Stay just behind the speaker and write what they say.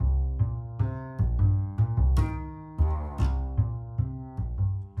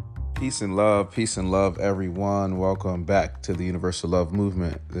Peace and love, everyone. Welcome back to the Universal Love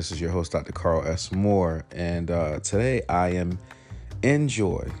Movement. This is your host, Dr. Carl S. Moore, and today I am in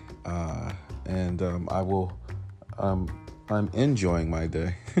joy, and I'm enjoying my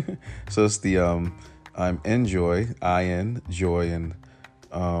day. So it's the I'm enjoy, joy, and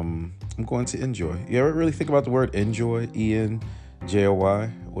I'm going to enjoy. You ever really think about the word enjoy, E-N-J-O-Y,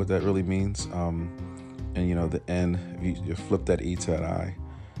 what that really means? And you know the N, if you flip that E to an I.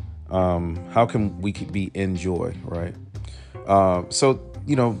 How can we be in joy, right?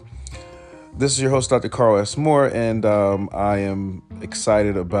 This is your host, Dr. Carl S. Moore, and I am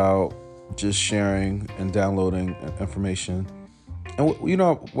excited about just sharing and downloading information. And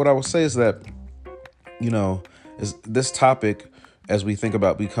what I will say is that, is this topic, as we think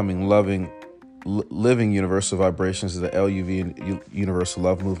about becoming living universal vibrations of the LUV and Universal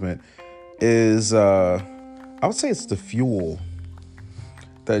Love Movement, is I would say it's the fuel.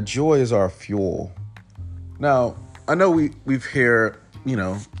 That joy is our fuel. Now, I know we've heard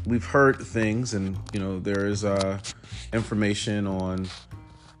things, and there is information on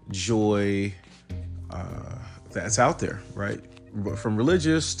joy that's out there, right? From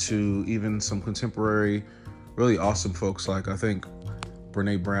religious to even some contemporary, really awesome folks. Like I think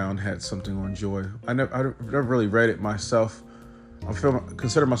Brene Brown had something on joy. I've never really read it myself.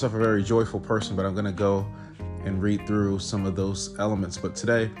 Consider myself a very joyful person, but I'm going to go and read through some of those elements. But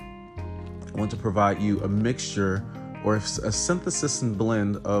today, I want to provide you a mixture or a synthesis and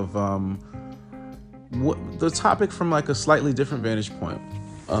blend of what the topic from like a slightly different vantage point.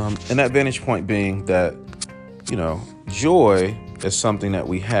 And that vantage point being that, joy is something that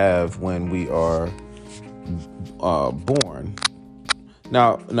we have when we are born.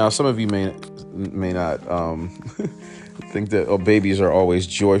 Now, some of you may not think that babies are always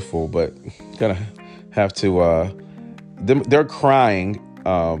joyful, but kind of have to they're crying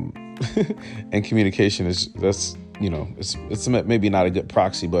and communication it's maybe not a good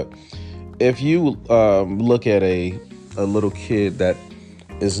proxy, but if you look at a little kid that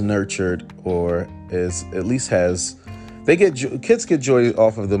is nurtured or is at least kids get joy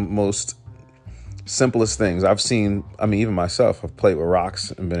off of the most simplest things. Even myself, I've played with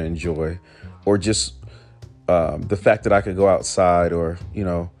rocks and been in joy, or just the fact that I could go outside, or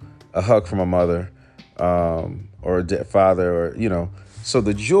a hug from a mother, or a dead father, or so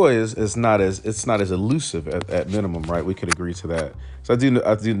the joy is not as elusive at minimum, right? We could agree to that. So I do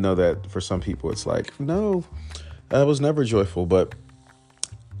know that for some people it's like, no, I was never joyful, but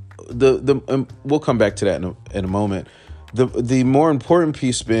we'll come back to that in a moment. The more important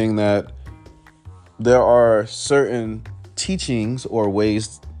piece being that there are certain teachings or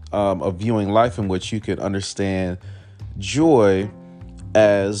ways of viewing life in which you can understand joy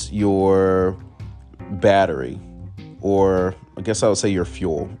as your battery, or I guess I would say your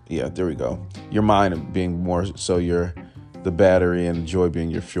fuel. Yeah, there we go. Your mind being more so the battery, and joy being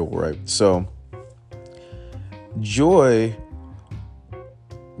your fuel, right? So joy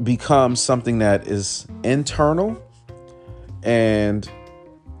becomes something that is internal and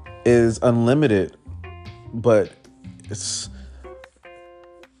is unlimited, but I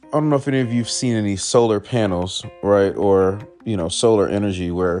don't know if any of you've seen any solar panels, right? Or, solar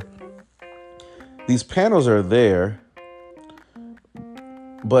energy, where these panels are there,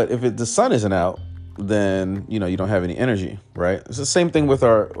 but if the sun isn't out, then, you don't have any energy, right? It's the same thing with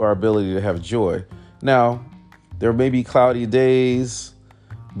our ability to have joy. Now, there may be cloudy days,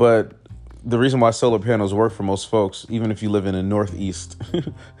 but the reason why solar panels work for most folks, even if you live in the Northeast,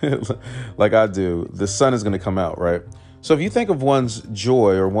 like I do, the sun is going to come out, right? So if you think of one's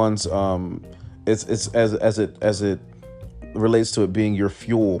joy or one's, it's as it relates to it being your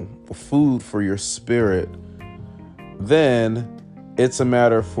fuel, food for your spirit, then it's a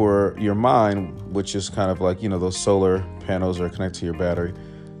matter for your mind, which is kind of like, those solar panels are connected to your battery,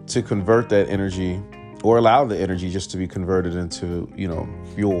 to convert that energy or allow the energy just to be converted into,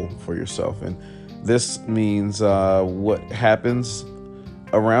 fuel for yourself. And this means what happens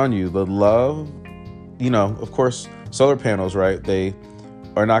around you, the love, of course, solar panels, right? They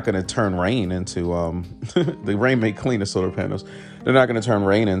are not going to turn rain into, the rain may clean the solar panels. They're not going to turn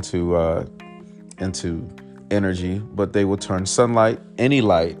rain into energy, but they will turn sunlight, any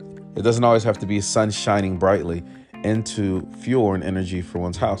light. It doesn't always have to be sun shining brightly, into fuel and energy for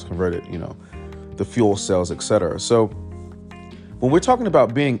one's house, converted, the fuel cells, etc. So when we're talking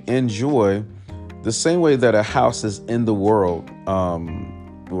about being in joy, the same way that a house is in the world,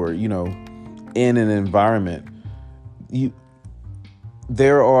 or, in an environment,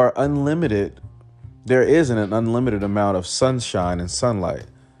 there is an unlimited amount of sunshine and sunlight.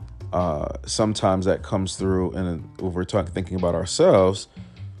 Sometimes that comes through, and if we're thinking about ourselves,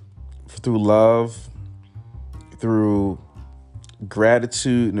 through love, through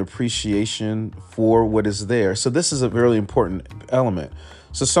gratitude and appreciation for what is there. So this is a really important element.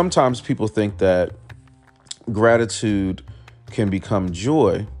 So sometimes people think that gratitude can become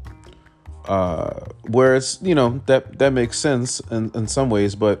joy, whereas, that makes sense in some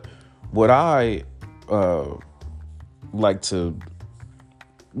ways. But what I like to,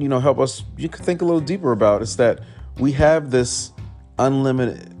 help us, you can think a little deeper about is that we have this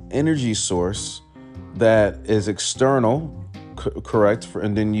unlimited energy source that is external, correct?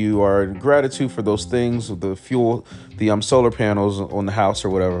 And then you are in gratitude for those things, the fuel, the solar panels on the house or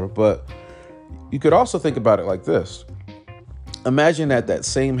whatever. But you could also think about it like this. Imagine that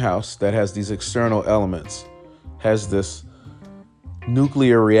same house that has these external elements has this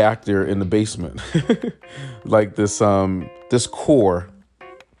nuclear reactor in the basement, like this core,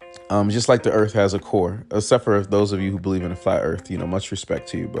 just like the earth has a core, except for those of you who believe in a flat earth, much respect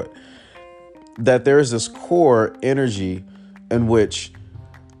to you, but that there is this core energy in which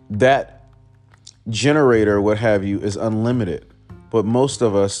that generator, what have you, is unlimited. But most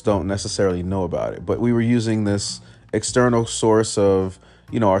of us don't necessarily know about it. But we were using this external source of,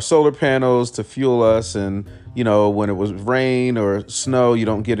 our solar panels to fuel us. And, when it was rain or snow, you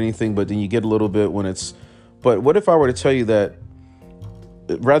don't get anything, but then you get a little bit when it's. But what if I were to tell you that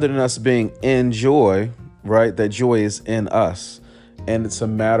rather than us being in joy, right, that joy is in us, and it's a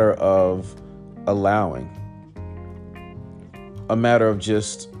matter of allowing, a matter of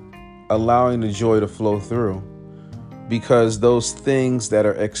just allowing the joy to flow through, because those things that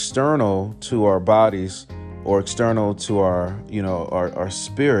are external to our bodies or external to our, our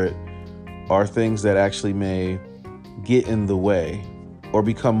spirit are things that actually may get in the way or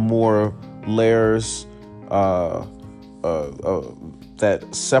become more layers that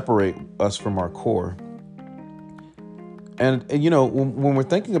separate us from our core. And when we're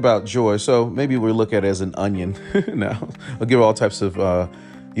thinking about joy, so maybe we look at it as an onion. Now, I'll give all types of,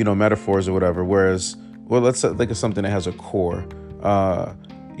 metaphors or whatever. Whereas, let's think of something that has a core.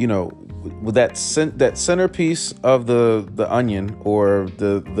 With that centerpiece of the onion or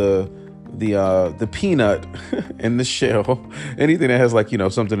the peanut in the shell, anything that has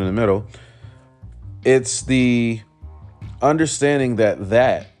something in the middle. It's the understanding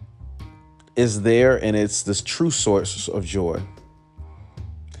that is there, and it's this true source of joy.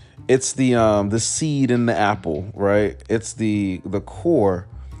 It's the seed in the apple, right? It's the core.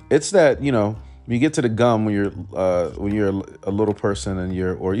 It's that, when you get to the gum when you're a little person and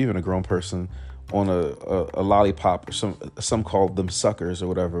or even a grown person on a lollipop, or some call them suckers or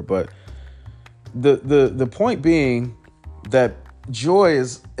whatever. But the point being that joy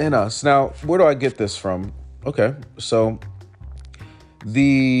is in us. Now, where do I get this from? Okay, so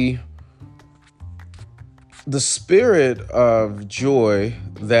the spirit of joy,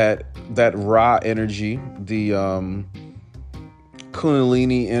 that raw energy, the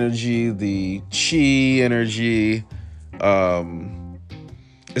Kundalini energy, the chi energy,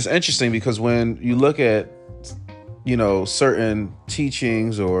 it's interesting because when you look at certain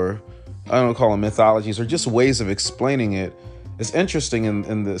teachings, or I don't call them mythologies, or just ways of explaining it, it's interesting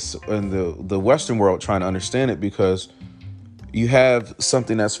in the Western world trying to understand it, because you have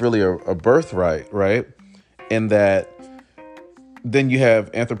something that's really a birthright, right? And that then you have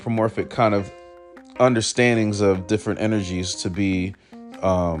anthropomorphic kind of understandings of different energies to be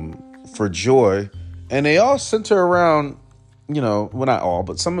for joy, and they all center around, well, not all,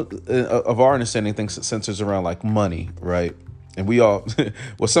 but some of our understanding thinks it centers around like money, right? And we all,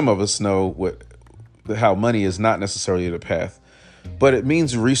 well, some of us know how money is not necessarily the path, but it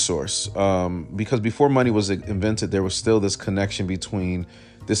means resource, because before money was invented, there was still this connection between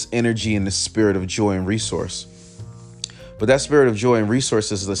this energy and the spirit of joy and resource. But that spirit of joy and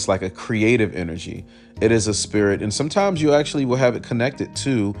resource is just like a creative energy. It is a spirit. And sometimes you actually will have it connected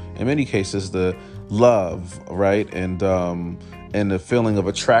to, in many cases, the love, right? And the feeling of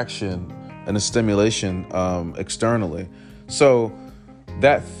attraction and the stimulation externally. So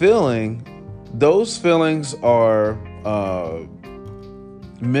that feeling, those feelings are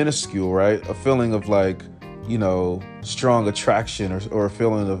minuscule, right? A feeling of strong attraction, or a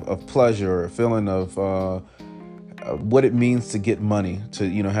feeling of pleasure, or a feeling of what it means to get money, to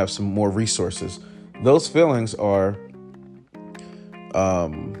have some more resources. Those feelings are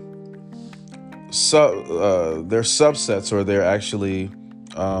they're subsets, or they're actually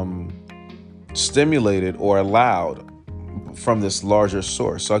stimulated or allowed from this larger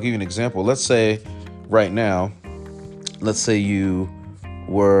source. So I'll give you an example. Let's say right now, you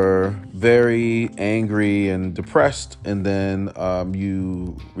were very angry and depressed, and then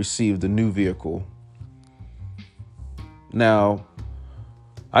you received a new vehicle. Now,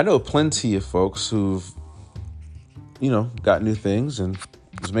 I know plenty of folks who've, got new things and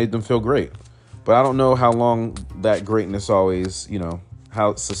it's made them feel great. But I don't know how long that greatness always,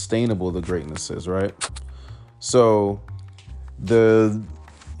 how sustainable the greatness is, right? So the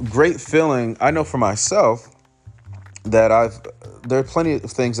great feeling, I know for myself that there are plenty of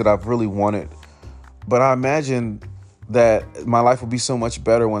things that I've really wanted, but I imagine that my life will be so much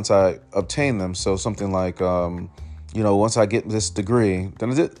better once I obtain them. So something like, once I get this degree,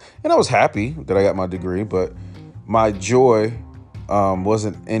 and I was happy that I got my degree, but my joy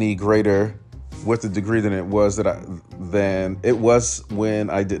wasn't any greater with the degree than it was when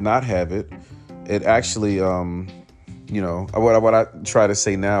I did not have it. It actually, what I try to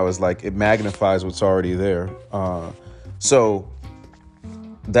say now is like it magnifies what's already there. So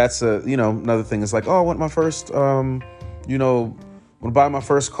that's another thing. It's like, oh, I want my first, want to buy my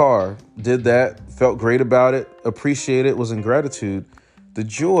first car. Did that, felt great about it, appreciate it, was in gratitude. The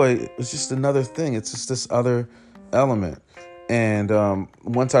joy is just another thing. It's just this other element. And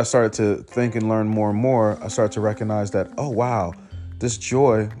once I started to think and learn more and more, I started to recognize that, oh, wow, this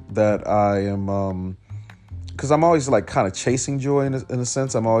joy that I am, because I'm always like kind of chasing joy in a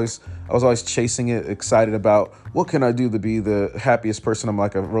sense. I was always chasing it, excited about what can I do to be the happiest person. I'm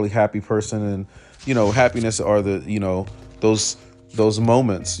like a really happy person, and happiness are the those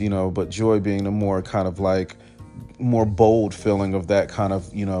moments, but joy being the more kind of like more bold feeling of that kind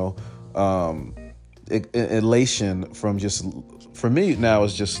of elation from just, for me now,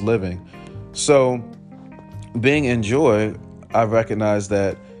 is just living. So being in joy, I recognize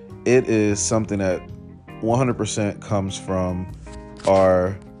that it is something that 100% comes from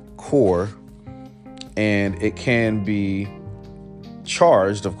our core, and it can be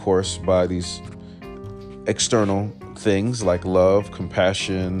charged, of course, by these external things like love,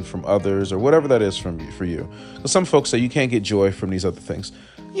 compassion from others, or whatever that is for you. Some folks say you can't get joy from these other things.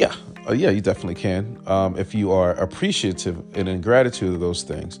 Yeah, you definitely can, if you are appreciative and in gratitude of those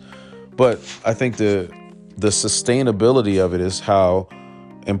things. But I think the sustainability of it is how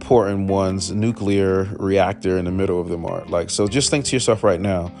important one's nuclear reactor in the middle of them are. Like, so just think to yourself right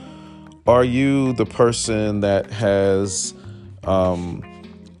now, are you the person that has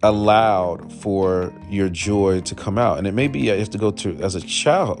allowed for your joy to come out? And it may be you have to go to as a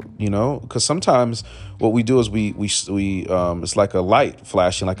child, because sometimes what we do is we it's like a light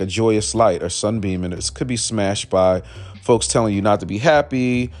flashing, like a joyous light or sunbeam, and it could be smashed by folks telling you not to be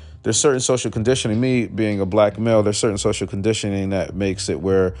happy. There's certain social conditioning, me being a black male, there's certain social conditioning that makes it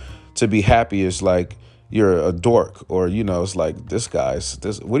where to be happy is like you're a dork, or, it's like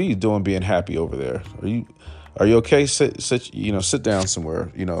what are you doing being happy over there? Are you okay? Sit down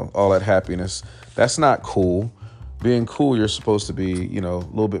somewhere, all that happiness. That's not cool. Being cool, you're supposed to be, a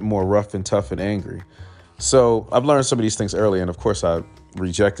little bit more rough and tough and angry. So I've learned some of these things early, and of course I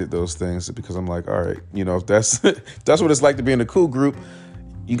rejected those things because I'm like, all right, if that's that's what it's like to be in a cool group,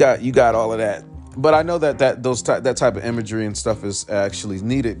 you got all of that. But I know that that type of imagery and stuff is actually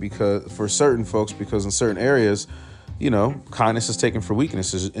needed because for certain folks, because in certain areas, kindness is taken for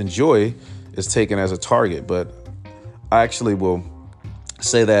weakness, and joy is taken as a target. But I actually will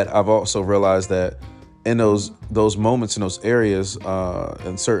say that I've also realized that in those moments, in those areas,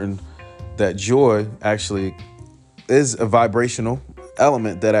 and certain, that joy actually is a vibrational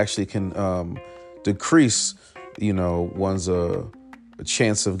element that actually can decrease, one's a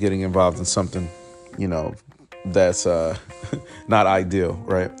chance of getting involved in something, that's not ideal,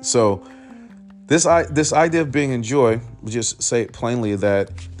 right? So this idea of being in joy, we just say it plainly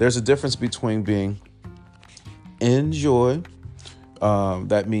that there's a difference between being in joy,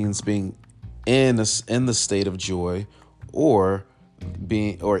 that means being in the state of joy, or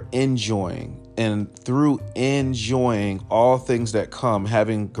enjoying. And through enjoying all things that come,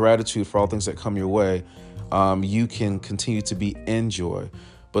 having gratitude for all things that come your way, you can continue to be in joy.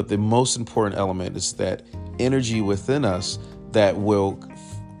 But the most important element is that energy within us that will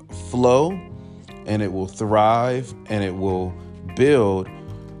flow, and it will thrive, and it will build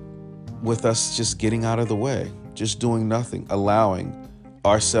with us just getting out of the way, just doing nothing, allowing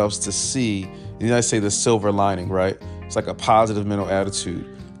ourselves to see. I say the silver lining, right? It's like a positive mental attitude.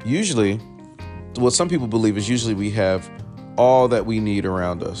 Usually, what some people believe is usually we have all that we need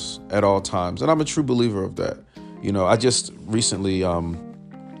around us at all times. And I'm a true believer of that. I just recently,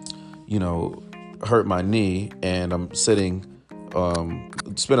 hurt my knee, and I'm sitting,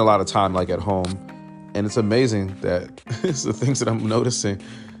 spend a lot of time like at home. And it's amazing that it's the things that I'm noticing,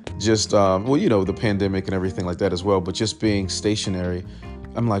 just, the pandemic and everything like that as well. But just being stationary,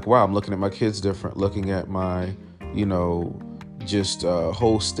 I'm like, wow, I'm looking at my kids different, looking at my, just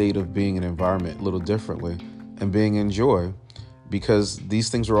whole state of being and environment a little differently, and being in joy. because these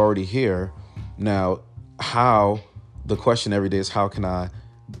things are already here. Now, the question every day is, how can I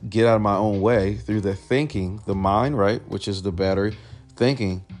get out of my own way through the thinking, the mind, right, which is the battery,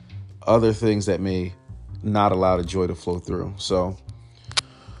 thinking other things that may not allow the joy to flow through. So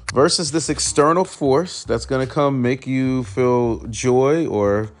versus this external force that's going to come make you feel joy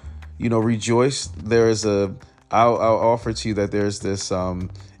or, rejoice, I'll offer to you that there's this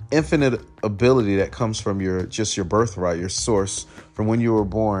infinite ability that comes from your birthright, your source from when you were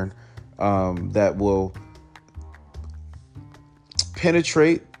born, that will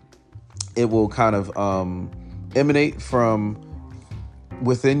penetrate. It will kind of emanate from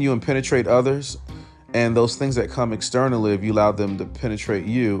within you and penetrate others. And those things that come externally, if you allow them to penetrate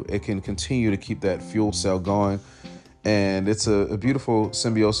you, it can continue to keep that fuel cell going. And it's a beautiful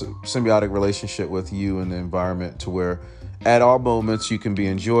symbiotic relationship with you and the environment, to where at all moments you can be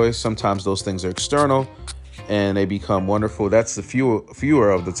in joy. Sometimes those things are external and they become wonderful. That's the fewer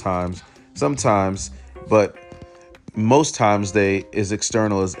of the times. Sometimes, but most times is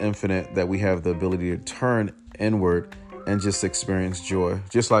external, is infinite, that we have the ability to turn inward and just experience joy.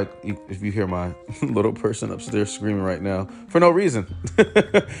 Just like if you hear my little person upstairs screaming right now for no reason.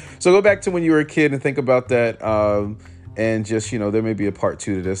 So go back to when you were a kid and think about that. And just, there may be a part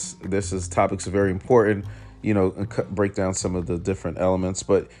 2 to this. Topics are very important, and break down some of the different elements.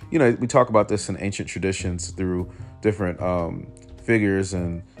 But, we talk about this in ancient traditions through different figures.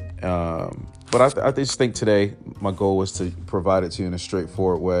 But I just think today my goal was to provide it to you in a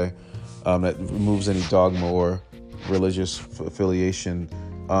straightforward way that removes any dogma or religious affiliation,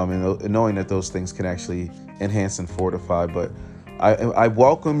 and knowing that those things can actually enhance and fortify. But I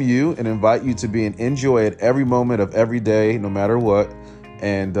welcome you and invite you to be an enjoy at every moment of every day, no matter what.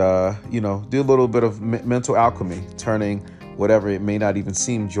 And, do a little bit of mental alchemy, turning whatever it may not even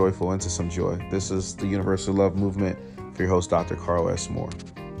seem joyful into some joy. This is the Universal Love Movement for your host, Dr. Carl S. Moore.